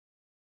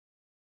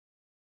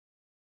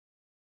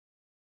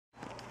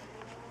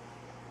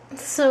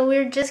So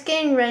we're just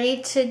getting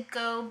ready to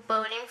go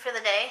boating for the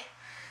day.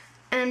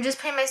 And I'm just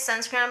putting my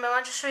sunscreen on, but I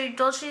want to show you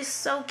Dolce is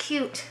so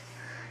cute.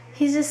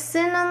 He's just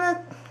sitting on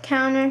the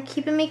counter,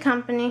 keeping me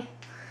company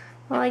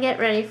while I get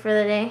ready for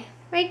the day.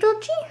 Right,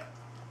 Dolce?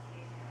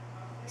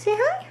 Say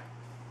hi.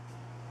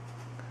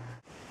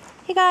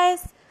 Hey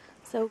guys!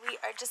 So we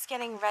are just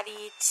getting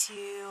ready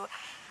to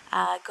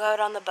go out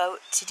on the boat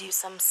to do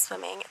some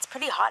swimming. It's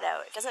pretty hot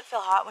out. It doesn't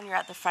feel hot when you're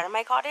at the front of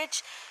my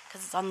cottage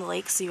because it's on the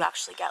lake, so you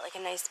actually get like a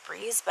nice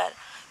breeze, but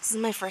this is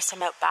my first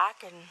time out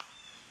back and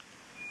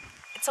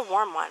it's a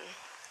warm one.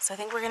 So I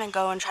think we're gonna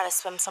go and try to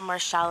swim somewhere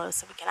shallow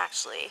so we can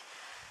actually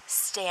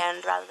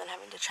stand rather than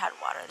having to tread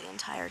water the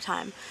entire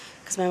time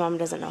because my mom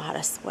doesn't know how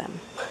to swim.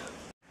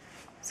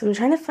 So I'm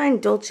trying to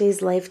find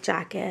Dolce's life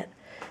jacket.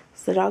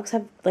 So the dogs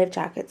have life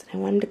jackets and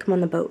I want him to come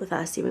on the boat with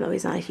us even though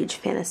he's not a huge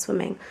fan of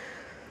swimming.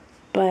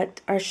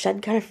 But our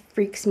shed kind of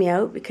freaks me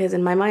out because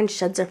in my mind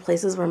sheds are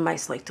places where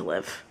mice like to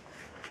live.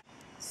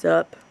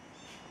 Sup?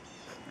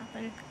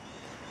 Nothing.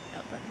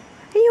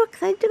 Are you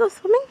excited to go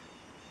swimming?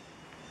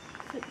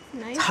 It's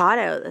nice. It's hot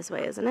out this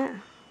way, isn't it?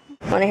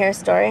 Want to hear a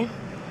story?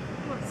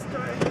 What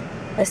story?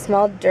 A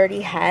small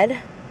dirty head,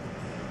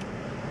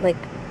 like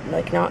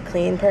not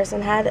clean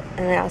person head,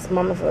 and I asked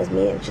Mom if it was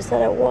me and she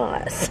said it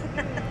was.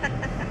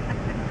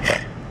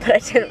 But I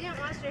didn't. You didn't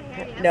wash your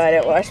hair yesterday. No, I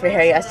didn't wash my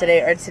hair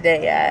yesterday or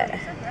today yet.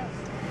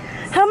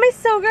 How am I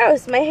so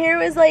gross? My hair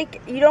was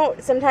like, you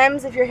don't,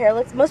 sometimes if your hair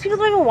looks, most people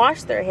don't even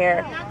wash their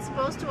hair. You're not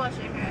supposed to wash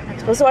your hair. You're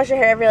supposed to wash your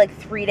hair every like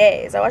 3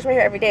 days. I wash my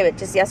hair every day, but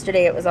just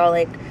yesterday it was all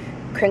like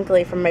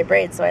crinkly from my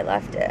braids, so I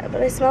left it.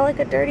 But I smell like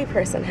a dirty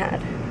person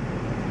head.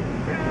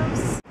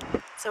 Gross.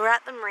 So we're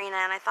at the marina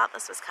and I thought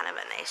this was kind of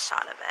a nice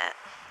shot of it.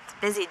 It's a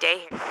busy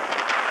day here.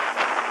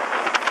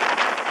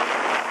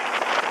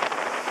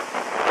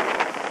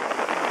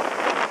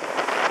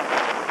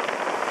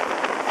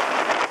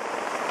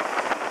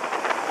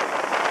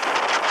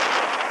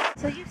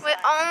 We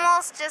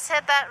almost just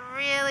hit that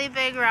really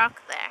big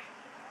rock there.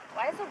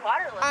 Why does the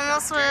water look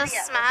Almost would have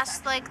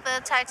smashed like the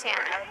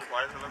Titanic.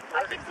 Why does it look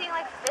I dirty? keep seeing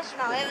like fish.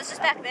 No, it was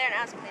just back there.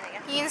 Now it's clean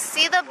again. You can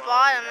see the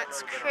bottom,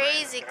 it's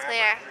crazy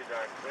clear.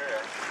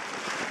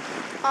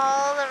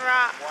 All the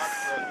rocks. Watch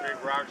those big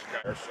rocks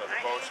there, so the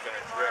boat's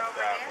gonna drift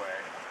that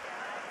way.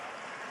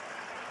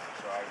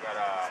 So I've got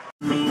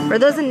a. For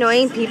those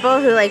annoying people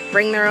who like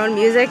bring their own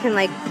music and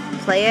like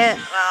play it,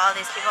 well, all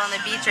these people on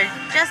the beach are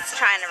just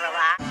trying to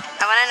relax.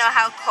 I want to know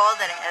how cold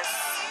it is.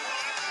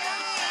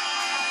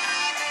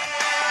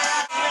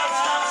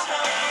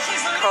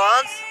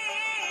 Cold?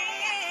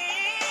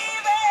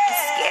 I'm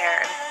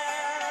scared.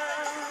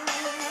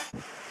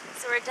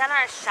 So we're done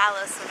our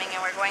shallow swimming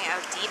and we're going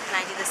out deep, and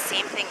I do the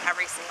same thing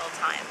every single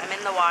time. I'm in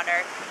the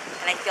water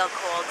and I feel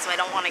cold, so I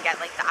don't want to get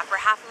like the upper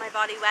half of my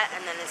body wet,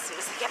 and then as soon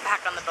as I get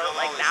back on the boat,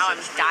 like now I'm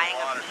dying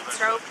of heat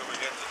stroke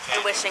and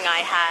wishing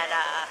I had,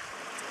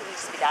 let me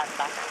just be down in the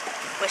background,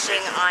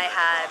 wishing I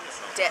had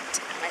dipped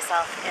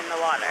myself in the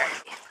water.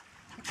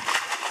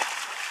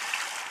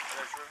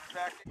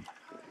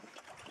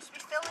 Should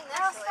be filming this.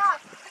 Oh, stop.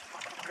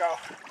 Go.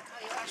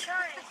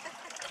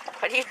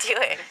 What are you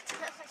doing?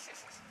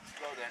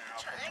 Go then.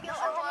 Trying to get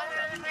the water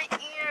out of my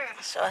ear.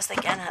 Show us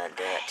again how to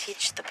do it.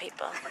 Teach the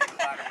people.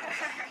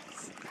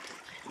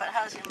 But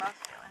how's your mouth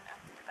feeling now?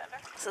 Better?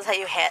 This is how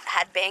you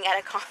headbang at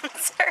a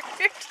concert.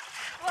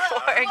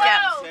 Whoa.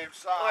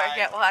 or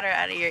get water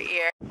out of your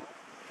ear.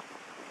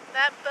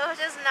 That boat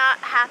is not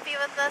happy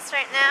with us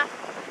right now.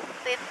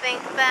 They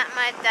think that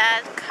my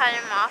dad cut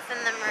him off in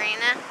the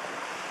marina.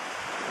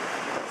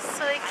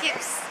 So he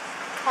keeps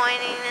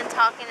pointing and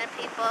talking to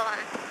people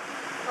and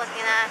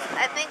looking at us.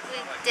 I think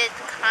we did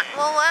cut,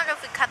 well, I don't know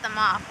if we cut them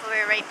off, but we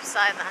were right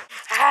beside them.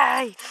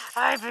 Hi!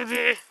 Hi,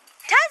 baby!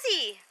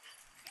 Tazzy!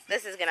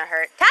 This is gonna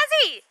hurt.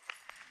 Tazzy!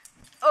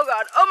 Oh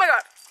god, oh my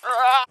god!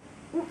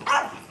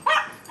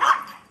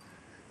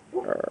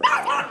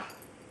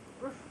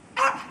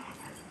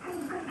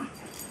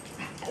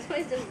 That's why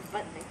he's doing his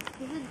butt thing.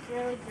 He's a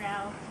really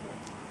growl.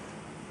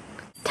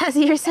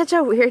 Tazzy, you're such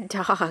a weird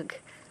dog.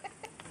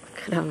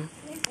 Look at him.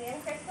 You see him,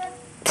 Krista?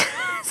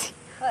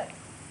 Look,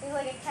 he's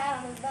like a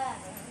cat on his back.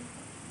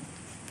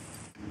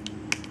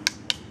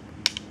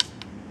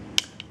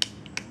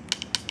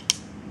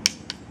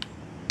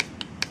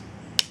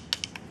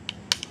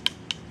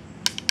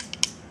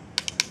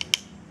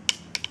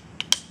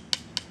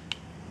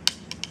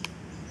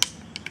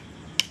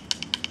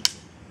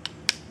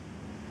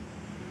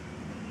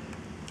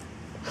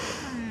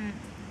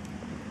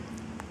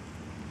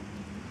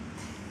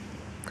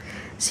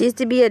 She used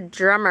to be a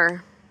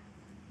drummer,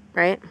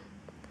 right?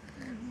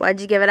 Why'd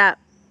you give it up?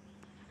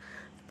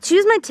 She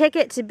was my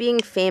ticket to being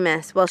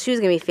famous. Well, she was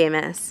going to be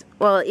famous.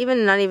 Well,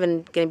 even not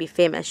even going to be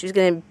famous. She was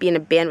going to be in a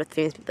band with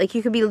famous people. Like,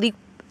 you could be You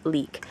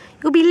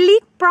could be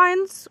Luke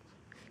Bryan's.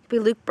 You could be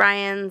Luke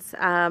Bryan's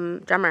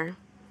drummer.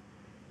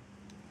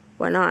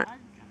 Why not?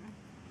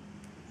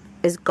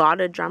 Is God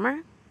a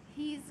drummer?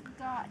 He's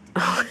God.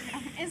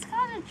 Is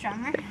God a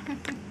drummer?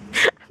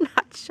 I'm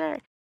not sure.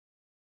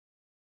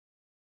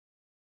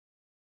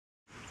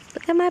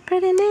 Look at my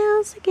pretty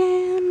nails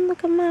again.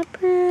 Look at my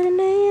pretty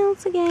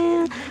nails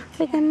again.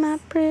 Look at my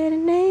pretty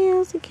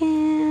nails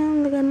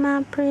again. Look at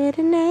my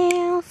pretty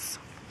nails.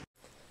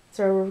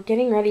 So we're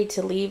getting ready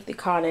to leave the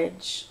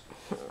cottage.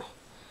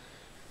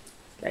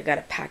 I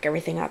gotta pack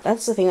everything up.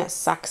 That's the thing that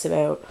sucks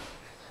about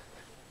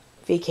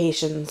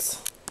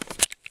vacations.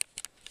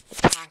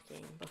 The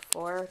packing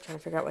before, trying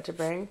to figure out what to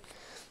bring.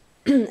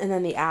 And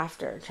then the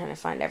after, trying to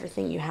find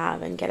everything you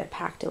have and get it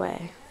packed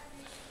away.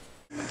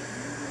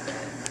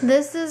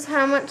 This is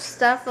how much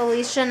stuff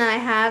Alicia and I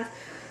have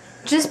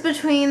just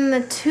between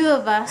the two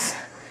of us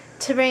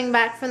to bring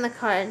back from the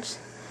cottage.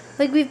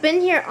 Like, we've been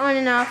here on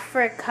and off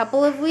for a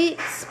couple of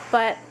weeks,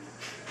 but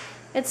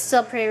it's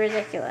still pretty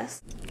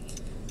ridiculous.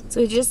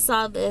 So we just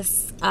saw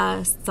this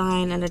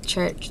sign at a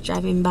church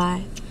driving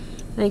by.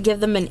 And I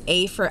give them an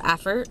A for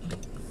effort,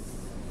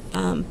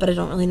 but I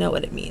don't really know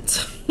what it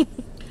means.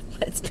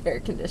 What does air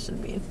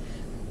conditioned mean?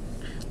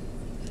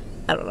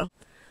 I don't know.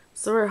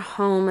 So we're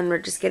home and we're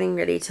just getting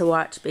ready to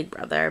watch Big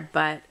Brother,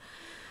 but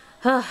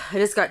I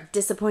just got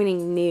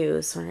disappointing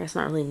news. Well, I guess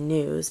not really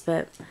news,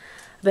 but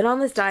I've been on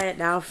this diet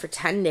now for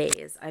 10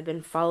 days. I've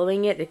been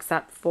following it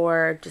except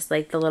for just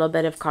like the little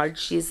bit of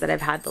cottage cheese that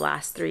I've had the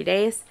last 3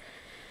 days.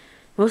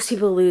 Most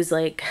people lose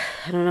like,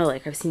 I don't know,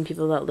 like I've seen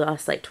people that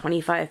lost like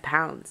 25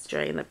 pounds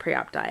during the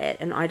pre-op diet,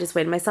 and I just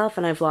weighed myself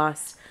and I've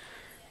lost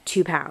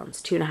 2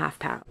 pounds, 2.5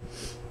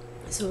 pounds.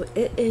 So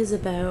it is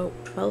about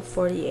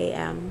 12:40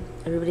 a.m.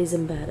 Everybody's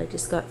in bed. I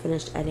just got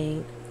finished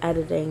editing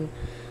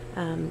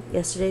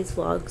yesterday's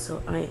vlog,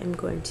 so I am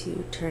going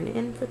to turn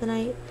in for the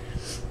night.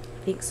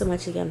 Thanks so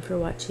much again for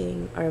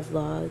watching our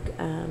vlog.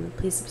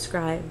 Please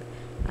subscribe,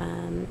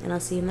 and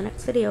I'll see you in the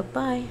next video.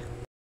 Bye!